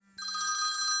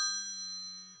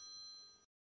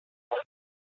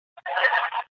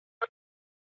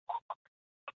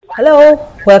Hello,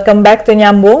 welcome back to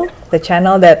Nyambung, the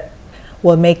channel that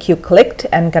will make you click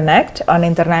and connect on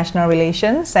international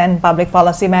relations and public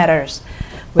policy matters.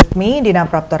 With me, Dina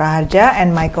Prapto Raharja,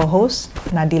 and my co-host,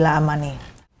 Nadila Amani.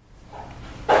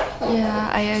 Yeah,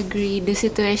 I agree. The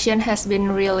situation has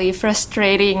been really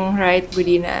frustrating, right,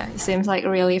 Budina? It seems like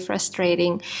really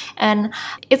frustrating. And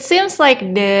it seems like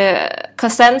the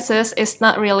consensus is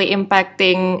not really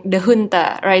impacting the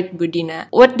junta, right, Budina?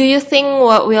 What do you think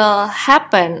what will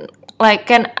happen? Like,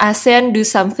 can ASEAN do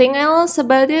something else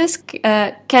about this?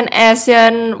 Can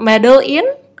ASEAN meddle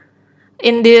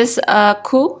in this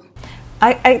coup?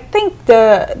 I think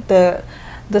the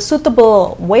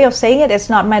suitable way of saying it is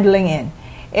not meddling in.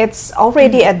 It's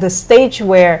already at the stage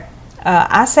where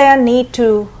ASEAN need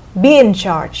to be in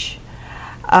charge.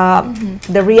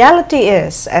 The reality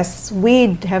is, as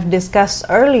we have discussed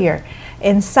earlier,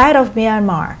 inside of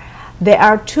Myanmar, there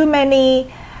are too many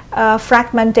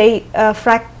fragments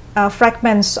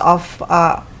of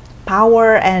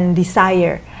power and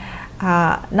desire.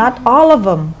 Not all of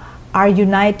them are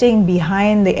uniting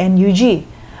behind the NUG.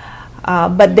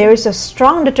 But there is a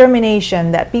strong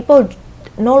determination that people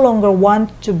no longer want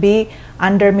to be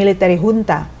under military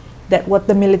junta, that what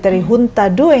the military junta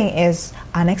doing is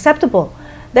unacceptable.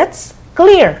 That's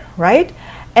clear, right?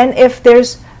 And if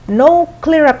there's no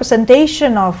clear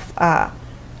representation of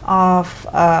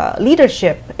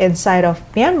leadership inside of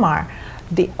Myanmar,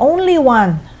 the only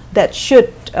one that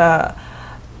should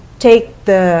take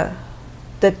the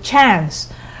chance,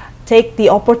 take the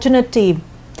opportunity,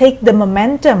 take the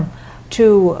momentum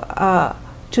to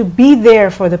be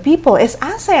there for the people is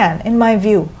ASEAN, in my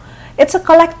view. It's a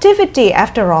collectivity,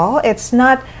 after all. It's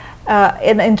not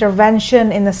an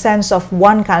intervention in the sense of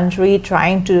one country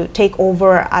trying to take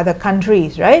over other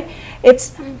countries, right?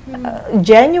 It's a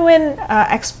genuine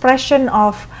expression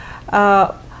of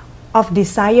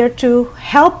desire to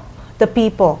help the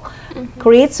people,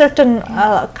 create certain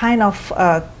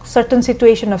certain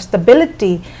situation of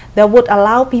stability that would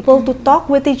allow people to talk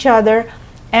with each other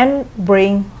and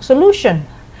bring solution.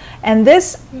 And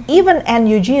this, even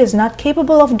NUG is not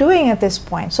capable of doing at this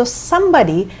point. So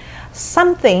something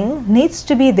needs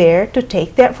to be there to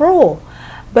take that role.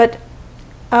 But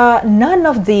none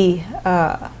of the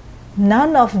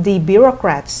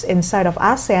bureaucrats inside of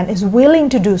ASEAN is willing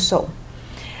to do so.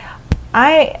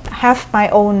 I have my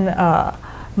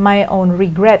own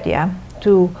regret,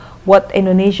 to what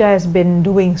Indonesia has been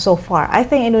doing so far. I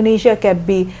think Indonesia can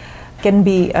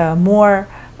be more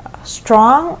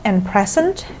strong and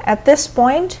present at this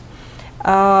point,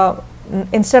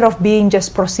 instead of being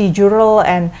just procedural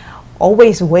and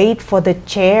always wait for the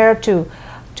chair to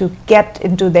get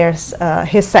into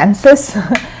his senses.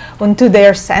 Into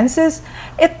their senses.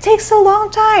 It takes a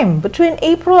long time, between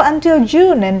April until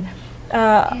June, and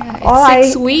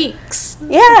 6 weeks.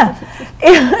 Yeah,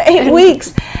 8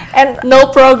 weeks, and no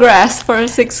progress for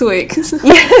 6 weeks.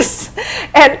 Yes,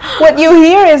 and what you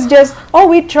hear is just,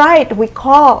 we tried, we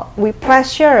call, we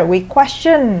pressure, we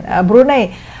question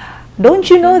Brunei. Don't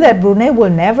you know that Brunei will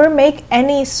never make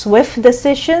any swift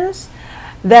decisions?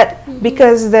 That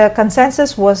because the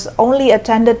consensus was only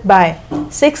attended by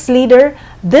 6 leaders,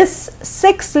 this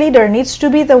 6th leader needs to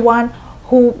be the one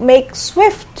who makes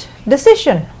swift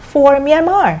decision for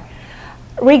Myanmar,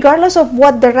 regardless of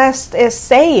what the rest is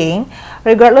saying,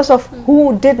 regardless of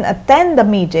who didn't attend the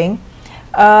meeting.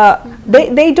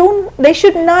 They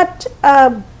should not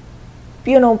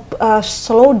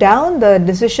slow down the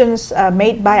decisions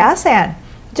made by ASEAN.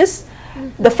 Just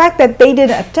the fact that they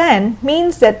didn't attend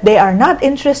means that they are not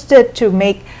interested to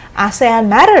make ASEAN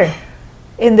matter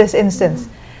in this instance.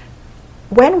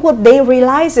 When would they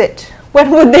realize it? When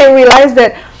would they realize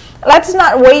that let's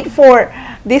not wait for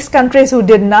these countries who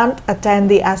did not attend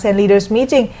the ASEAN leaders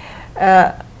meeting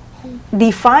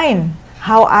define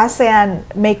how ASEAN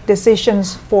make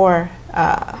decisions for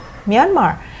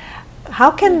Myanmar? How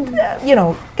can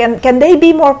can they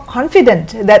be more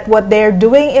confident that what they're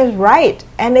doing is right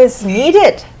and is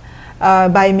needed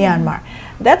by Myanmar?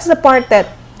 That's the part that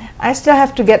I still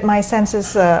have to get my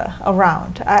senses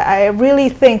around. I really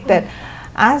think that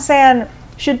ASEAN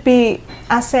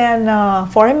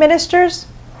foreign ministers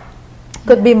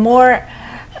could be more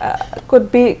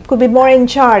in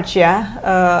charge.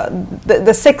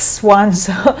 The 6 ones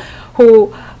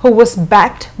who was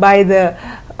backed by the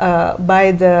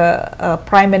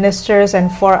prime ministers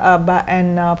and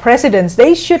presidents,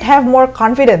 they should have more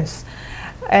confidence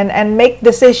and make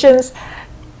decisions.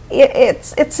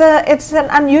 It's an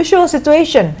unusual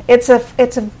situation. It's a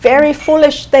very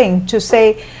foolish thing to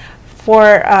say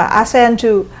for ASEAN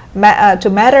to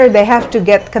matter. They have to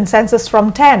get consensus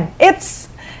from 10.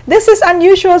 this is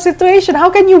unusual situation. How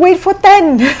can you wait for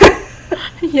 10?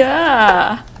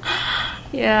 Yeah.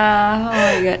 Yeah, oh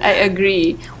my God, I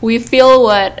agree. We feel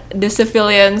what the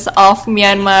civilians of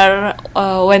Myanmar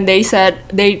when they said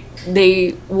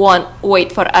they won't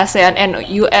wait for ASEAN and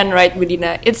UN, right,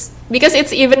 Budina? It's because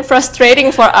it's even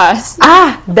frustrating for us.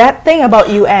 That thing about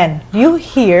UN. You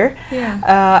hear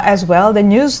as well the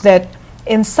news that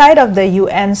inside of the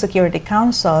UN Security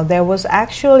Council there was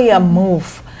actually a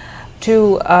move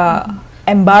to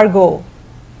embargo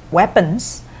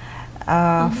weapons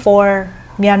for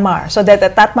Myanmar, so that the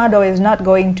Tatmadaw is not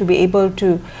going to be able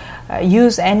to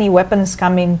use any weapons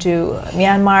coming to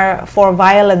Myanmar for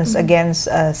violence against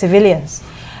civilians.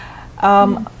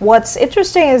 What's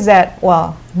interesting is that,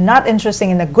 well, not interesting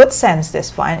in a good sense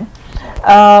this fine,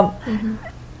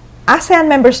 ASEAN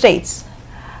member states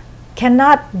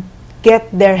cannot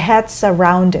get their heads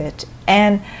around it,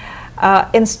 and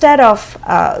instead of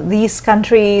these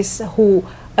countries who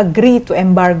agree to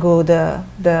embargo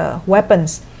the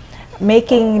weapons,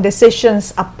 making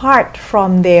decisions apart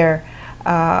from their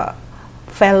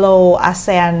fellow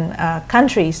ASEAN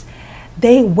countries,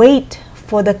 they wait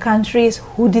for the countries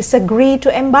who disagree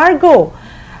to embargo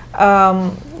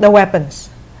the weapons.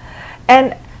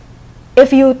 And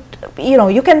if you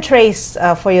can trace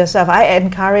for yourself, I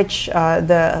encourage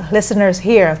the listeners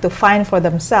here to find for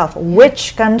themselves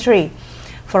which country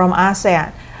from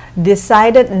ASEAN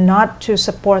decided not to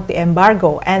support the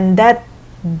embargo, and that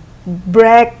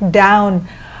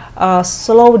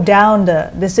slow down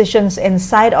the decisions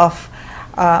inside of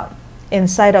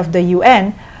the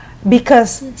UN,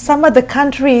 because some of the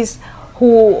countries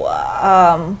who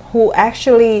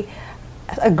actually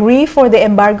agree for the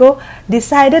embargo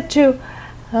decided to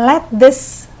let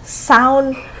this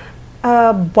sound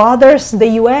bothers the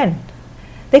UN.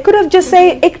 They could have just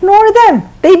say ignore them.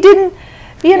 They didn't,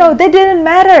 they didn't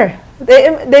matter.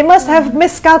 They must have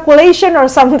miscalculation or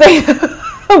something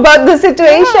about the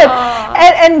situation,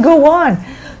 and go on.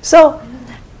 So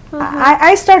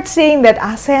I start seeing that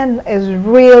ASEAN is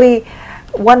really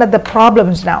one of the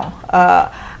problems now.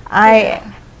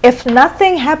 If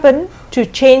nothing happened to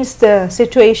change the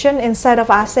situation inside of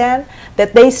ASEAN,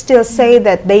 that they still say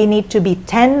that they need to be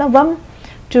 10 of them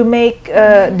to make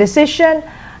a decision,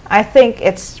 I think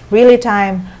it's really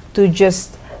time to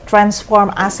just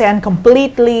transform ASEAN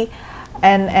completely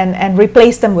and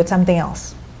replace them with something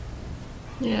else.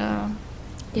 Yeah,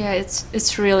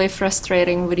 it's really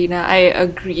frustrating, Budina. I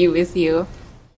agree with you.